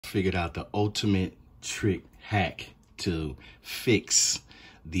figured out the ultimate trick hack to fix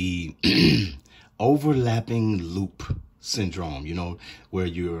the overlapping loop syndrome, you know, where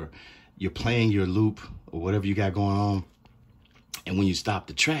you're playing your loop or whatever you got going on, and when you stop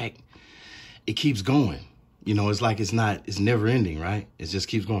the track, it keeps going. You know, it's like it's never ending, right? It just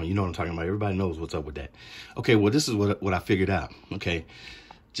keeps going. You know what I'm talking about. Everybody knows what's up with that. Okay, well, this is what I figured out. Okay,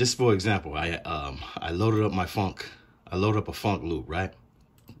 just for example, I loaded up my funk. I loaded up a funk loop, right?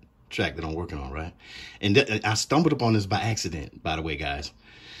 Track that I'm working on, right? And I stumbled upon this by accident, by the way, guys.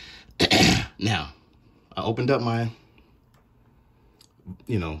 Now, I opened up my,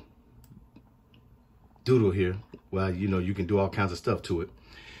 you know, doodle here. Well, you know, you can do all kinds of stuff to it.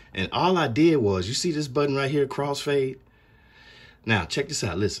 And all I did was, you see this button right here, crossfade? Now, check this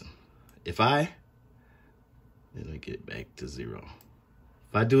out. Listen, let me get back to 0.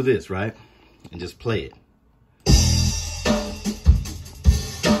 If I do this, right, and just play it.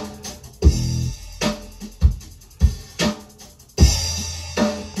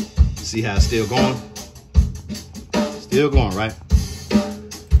 See how it's still going? Still going, right?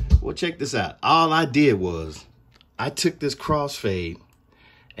 Well, check this out. All I did was, I took this crossfade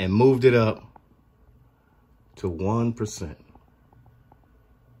and moved it up to 1%.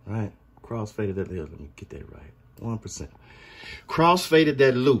 Right? Crossfaded that. Let me get that right. 1%. Crossfaded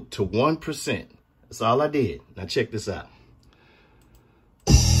that loop to 1%. That's all I did. Now check this out.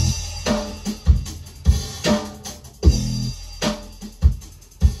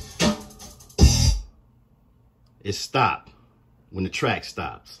 It stopped when the track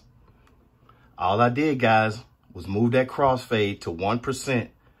stops. All I did, guys, was move that crossfade to 1%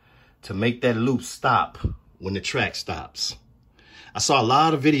 to make that loop stop when the track stops. I saw a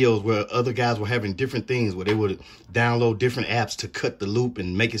lot of videos where other guys were having different things where they would download different apps to cut the loop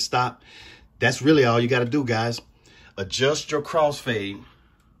and make it stop. That's really all you got to do, guys. Adjust your crossfade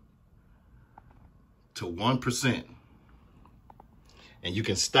to 1%, and you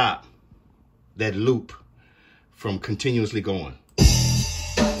can stop that loop from continuously going.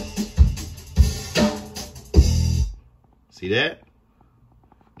 See that?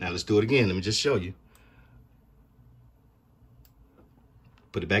 Now let's do it again. Let me just show you.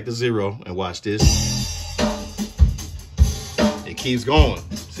 Put it back to 0 and watch this. It keeps going.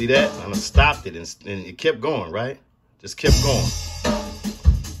 See that? I stopped it and it kept going, right? Just kept going.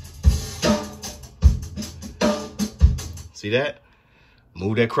 See that?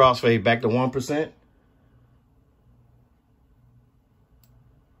 Move that crossfade back to 1%.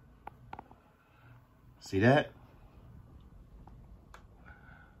 See that?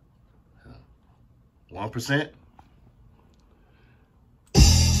 1%.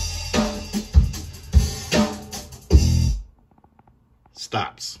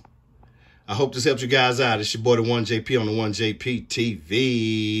 Stops. I hope this helps you guys out. It's your boy, TheOneJP on TheOneJPtv.